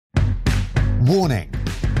Warning: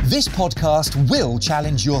 this podcast will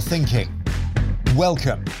challenge your thinking.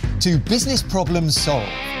 Welcome to Business Problems Solved.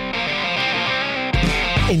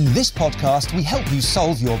 In this podcast, we help you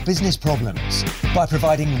solve your business problems by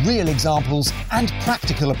providing real examples and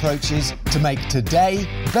practical approaches to make today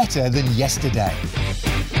better than yesterday.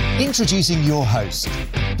 Introducing your host,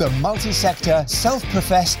 the multi-sector,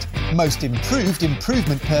 self-professed, most improved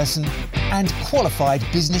improvement person and qualified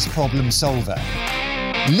business problem solver,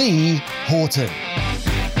 Lee Horton.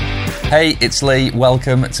 Hey, it's Lee.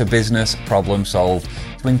 Welcome to Business Problem Solved.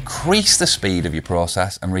 To increase the speed of your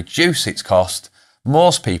process and reduce its cost,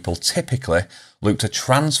 most people typically look to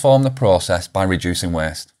transform the process by reducing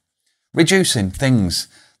waste. Reducing things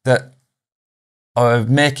that are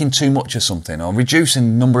making too much of something, or reducing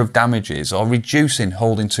the number of damages, or reducing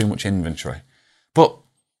holding too much inventory. But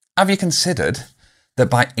have you considered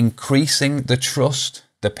that by increasing the trust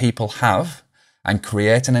that people have and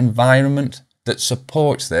create an environment that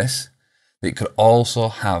supports this, that it could also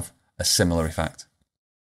have a similar effect?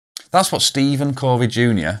 That's what Stephen Covey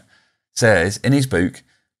Jr. says in his book,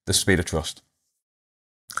 The Speed of Trust.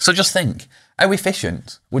 So just think, how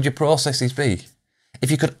efficient would your processes be if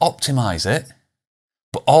you could optimize it,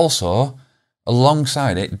 but also,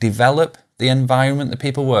 alongside it, develop the environment that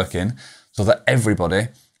people work in so that everybody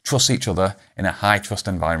trusts each other in a high trust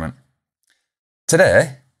environment.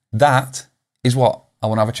 Today, that is what I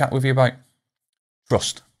want to have a chat with you about.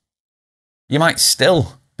 Trust. You might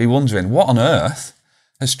still be wondering, what on earth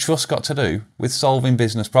has trust got to do with solving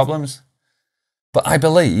business problems? But I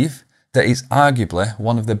believe that it's arguably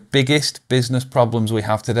one of the biggest business problems we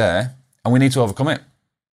have today, and we need to overcome it.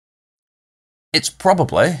 It's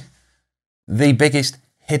probably the biggest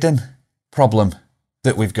hidden problem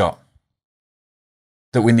that we've got,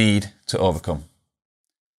 that we need to overcome.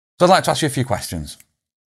 So I'd like to ask you a few questions.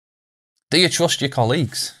 Do you trust your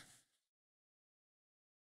colleagues?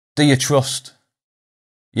 Do you trust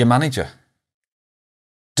your manager?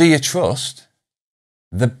 Do you trust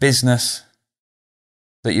the business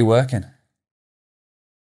that you work in?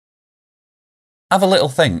 Have a little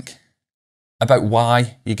think about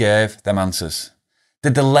why you gave them answers.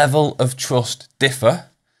 Did the level of trust differ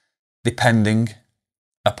depending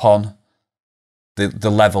upon the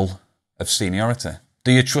level of seniority?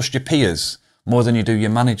 Do you trust your peers more than you do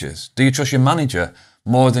your managers? Do you trust your manager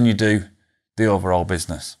more than you do the overall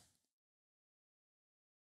business?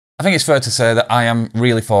 I think it's fair to say that I am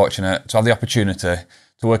really fortunate to have the opportunity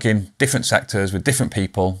to work in different sectors with different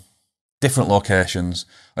people, different locations,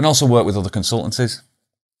 and also work with other consultancies.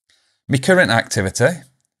 My current activity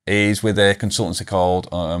is with a consultancy called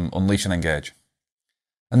Unleash and Engage.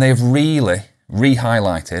 And they have really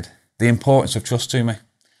re-highlighted the importance of trust to me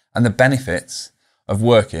and the benefits of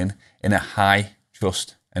working in a high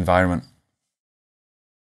trust environment.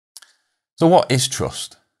 So what is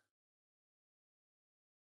trust?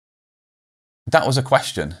 That was a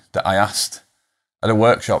question that I asked at a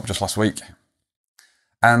workshop just last week.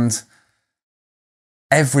 And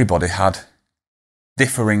everybody had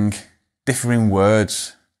differing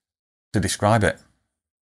words to describe it.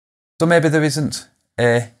 So maybe there isn't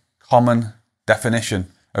a common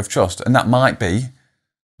definition of trust, and that might be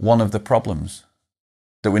one of the problems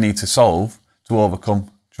that we need to solve to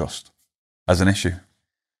overcome trust as an issue.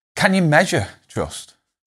 Can you measure trust?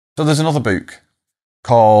 So there's another book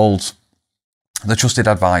called The Trusted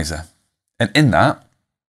Advisor, and in that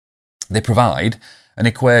they provide an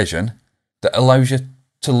equation that allows you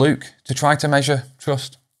to try to measure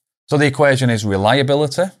trust. So the equation is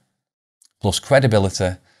reliability plus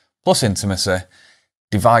credibility plus intimacy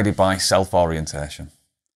divided by self-orientation.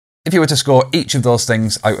 If you were to score each of those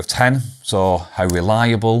things out of 10, so how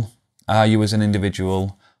reliable are you as an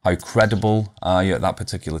individual, how credible are you at that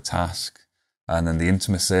particular task, and then the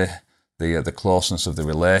intimacy, the closeness of the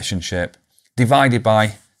relationship, divided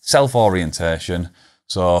by self-orientation.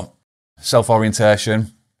 So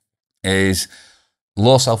self-orientation is,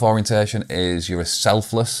 low self-orientation is you're a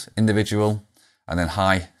selfless individual, and then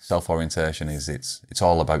high self-orientation is it's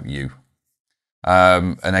all about you.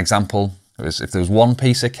 An example is if there was one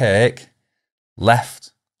piece of cake left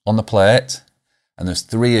on the plate and there's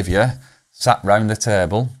three of you sat round the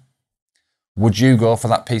table, would you go for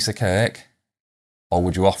that piece of cake or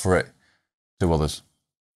would you offer it to others?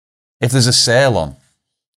 If there's a sale on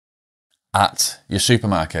at your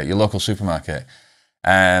supermarket, your local supermarket,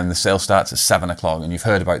 and the sale starts at 7 o'clock and you've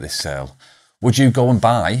heard about this sale, would you go and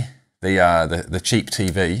buy the cheap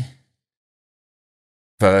TV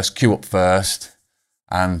first, queue up first,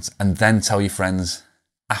 and then tell your friends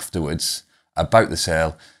afterwards about the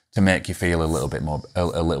sale to make you feel a little bit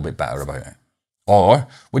better about it? Or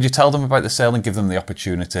would you tell them about the sale and give them the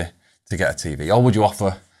opportunity to get a TV? Or would you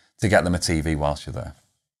offer to get them a TV whilst you're there?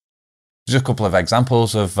 Just a couple of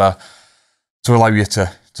examples of to allow you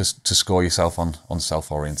to score yourself on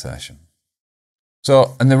self-orientation.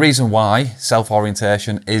 So, and the reason why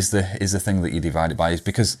self-orientation is the thing that you divide it by is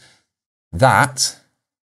because that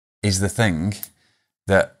is the thing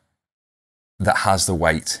that has the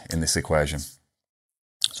weight in this equation.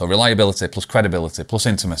 So reliability plus credibility plus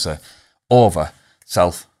intimacy over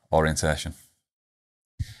self-orientation.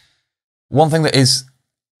 One thing that is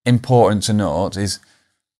important to note is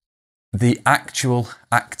the actual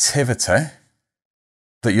activity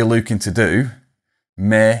that you're looking to do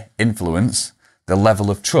may influence the level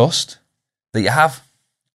of trust that you have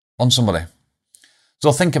on somebody.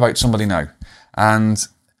 So think about somebody now, and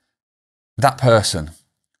that person,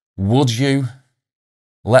 would you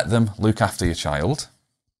let them look after your child?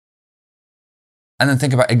 And then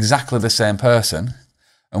think about exactly the same person,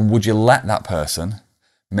 and would you let that person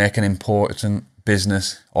make an important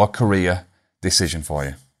business or career decision for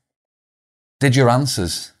you? Did your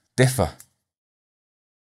answers differ?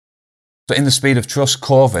 So in The Speed of Trust,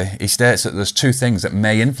 Covey, he states that there's two things that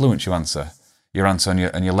may influence your answer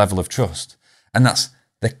and your level of trust. And that's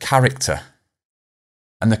the character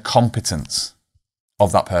and the competence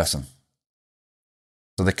of that person.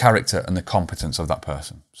 So the character and the competence of that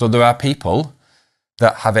person. So there are people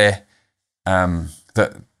that have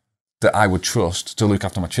that I would trust to look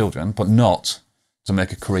after my children, but not to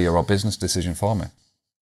make a career or business decision for me.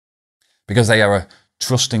 Because they are a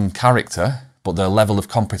trusting character, but their level of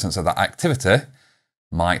competence of that activity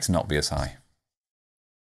might not be as high.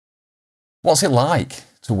 What's it like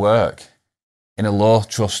to work in a low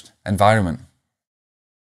trust environment?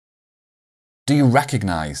 Do you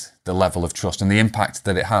recognise the level of trust and the impact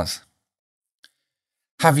that it has?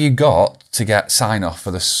 Have you got to get sign-off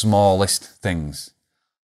for the smallest things?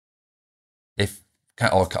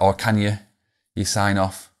 Or can you sign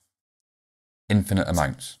off infinite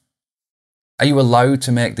amounts? Are you allowed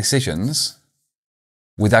to make decisions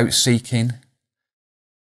without seeking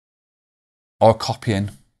or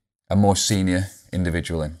copying a more senior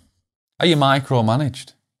individual in? Are you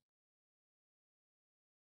micromanaged?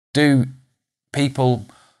 Do people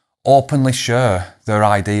openly share their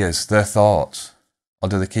ideas, their thoughts, or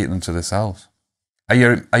do they keep them to themselves? Are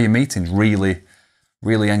your meetings really,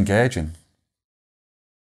 really engaging?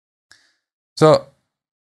 So,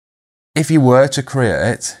 if you were to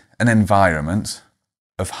create an environment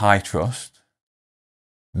of high trust,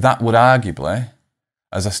 that would arguably,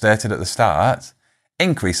 as I stated at the start,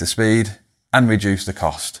 increase the speed and reduce the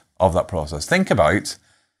cost of that process. Think about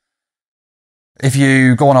if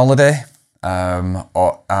you go on holiday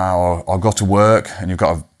or go to work and you've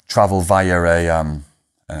got to travel via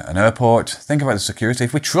an airport. Think about the security.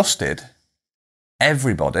 If we trusted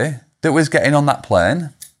everybody that was getting on that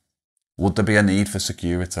plane, would there be a need for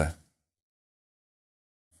security?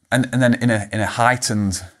 And then in a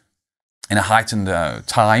heightened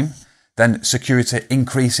time, then security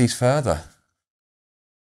increases further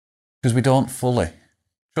because we don't fully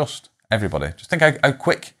trust everybody. Just think how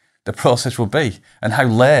quick the process would be and how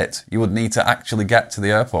late you would need to actually get to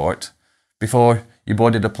the airport before you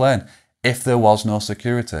boarded a plane if there was no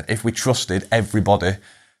security, if we trusted everybody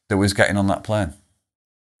that was getting on that plane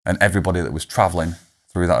and everybody that was travelling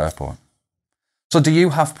through that airport. So do you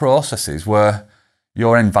have processes where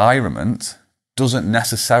your environment doesn't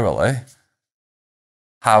necessarily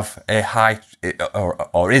have a high,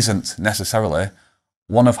 or isn't necessarily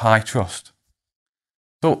one of high trust?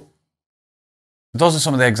 So those are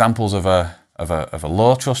some of the examples of a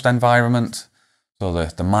low trust environment. So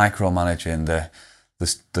the micromanaging,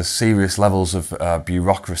 the serious levels of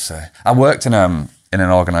bureaucracy. I worked in an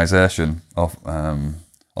organisation on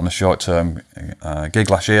a short-term gig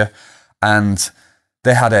last year, and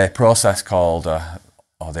they had a process called, a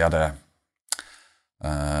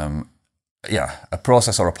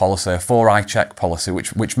process or a policy, a 4I check policy,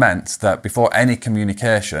 which meant that before any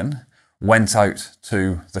communication went out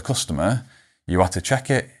to the customer, you had to check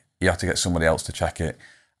it, you had to get somebody else to check it,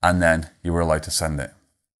 and then you were allowed to send it.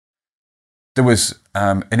 There was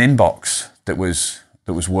an inbox that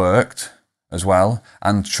was worked as well,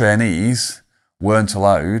 and trainees weren't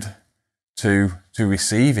allowed to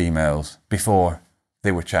receive emails before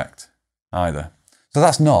they were checked either. So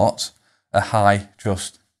that's not a high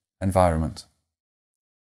trust environment.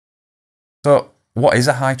 So what is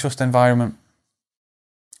a high trust environment?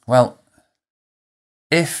 Well,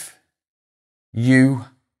 if you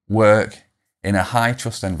work in a high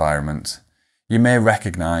trust environment, you may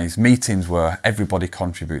recognise meetings where everybody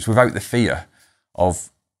contributes without the fear of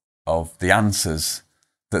the answers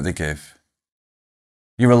that they give.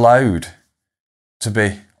 You're allowed to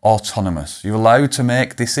be autonomous. You're allowed to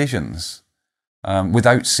make decisions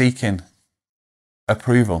without seeking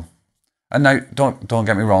approval. And now, don't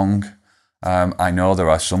get me wrong. I know there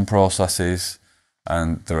are some processes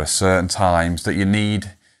and there are certain times that you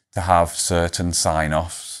need to have certain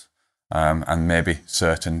sign-offs and maybe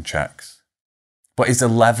certain checks. But is the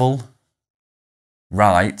level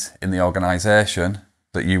right in the organisation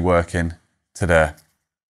that you work in today?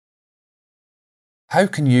 How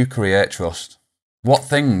can you create trust? What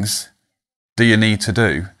things do you need to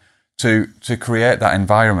do to create that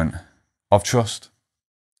environment of trust?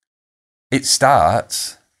 It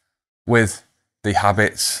starts with the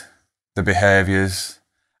habits, the behaviours,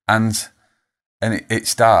 and it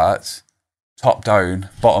starts top down,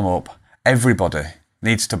 bottom up. Everybody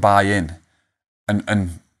needs to buy in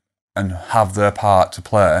and have their part to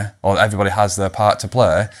play, or everybody has their part to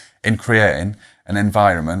play in creating an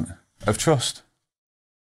environment of trust.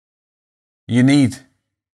 You need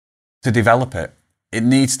to develop it. It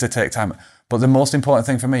needs to take time. But the most important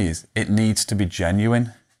thing for me is it needs to be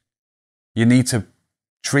genuine. You need to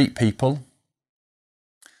treat people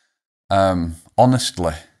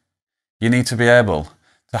honestly. You need to be able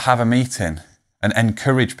to have a meeting and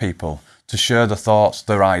encourage people to share their thoughts,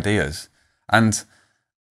 their ideas, and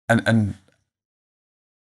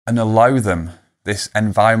allow them this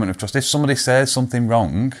environment of trust. If somebody says something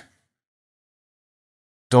wrong,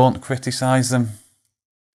 don't criticise them.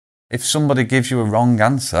 If somebody gives you a wrong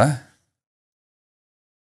answer,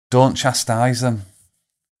 don't chastise them.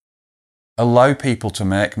 Allow people to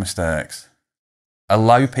make mistakes.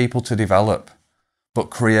 Allow people to develop, but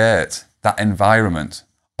create that environment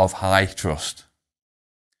of high trust.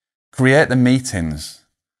 Create the meetings.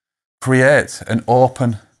 Create an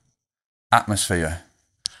open atmosphere.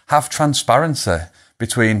 Have transparency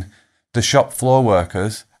between the shop floor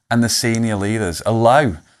workers and the senior leaders.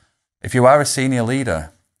 Allow, if you are a senior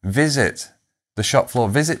leader, visit the shop floor,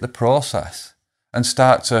 visit the process and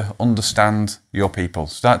start to understand your people.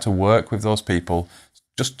 Start to work with those people.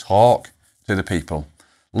 Just talk to the people.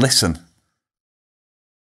 Listen.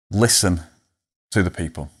 Listen to the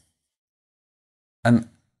people. And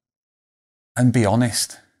be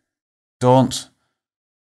honest. Don't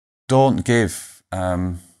give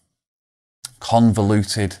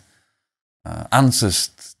convoluted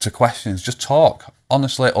answers to questions. Just talk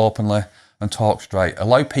honestly, openly, and talk straight.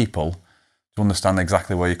 Allow people to understand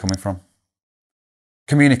exactly where you're coming from.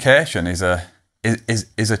 Communication is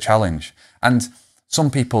a challenge, and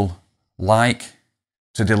some people like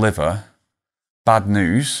to deliver bad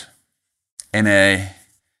news in a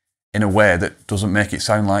way that doesn't make it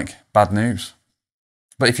sound like bad news.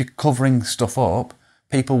 But if you're covering stuff up,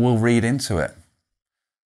 people will read into it.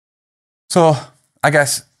 So I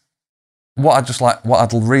guess what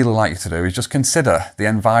I'd really like you to do is just consider the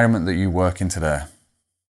environment that you work in today.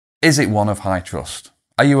 Is it one of high trust?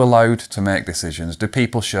 Are you allowed to make decisions? Do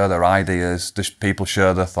people share their ideas? Do people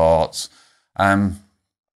share their thoughts? And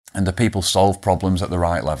do people solve problems at the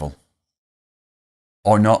right level?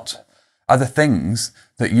 Or not? Are there things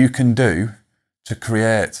that you can do to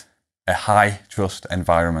create a high trust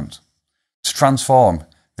environment? To transform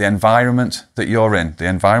the environment that you're in, the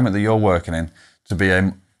environment that you're working in, to be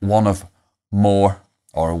one of more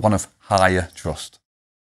or one of higher trust.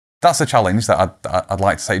 That's a challenge that I'd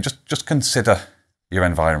like to say. Just consider your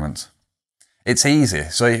environment. It's easy.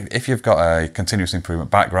 So if you've got a continuous improvement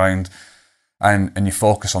background and you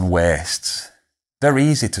focus on wastes, they're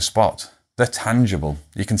easy to spot. They're tangible.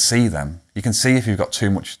 You can see them. You can see if you've got too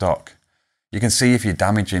much stock. You can see if you're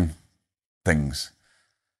damaging things.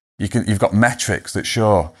 You've got metrics that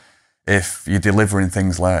show if you're delivering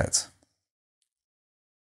things late.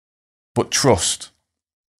 But trust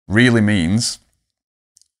really means,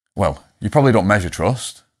 well, you probably don't measure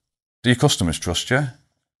trust. Do your customers trust you?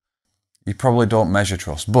 You probably don't measure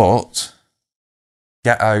trust, but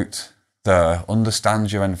get out there,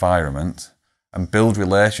 understand your environment, and build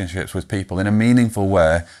relationships with people in a meaningful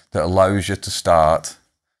way that allows you to start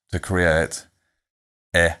to create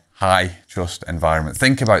a high trust environment.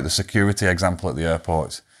 Think about the security example at the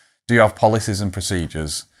airport. Do you have policies and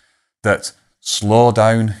procedures that slow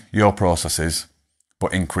down your processes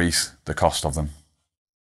but increase the cost of them?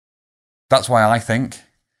 That's why I think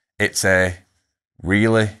it's a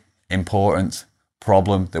really important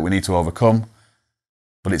problem that we need to overcome,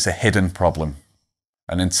 but it's a hidden problem.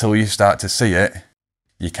 And until you start to see it,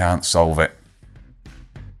 you can't solve it.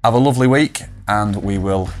 Have a lovely week, and we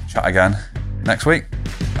will chat again next week.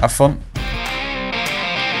 Have fun.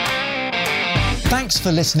 Thanks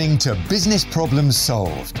for listening to Business Problems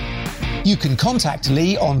Solved. You can contact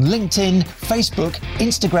Lee on LinkedIn, Facebook,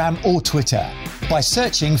 Instagram, or Twitter. by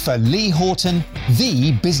searching for Lee Horton,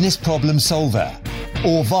 the business problem solver,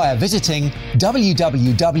 or via visiting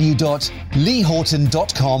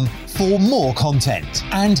www.leehorton.com for more content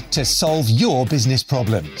and to solve your business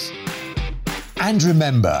problems. And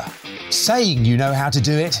remember, saying you know how to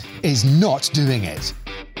do it is not doing it.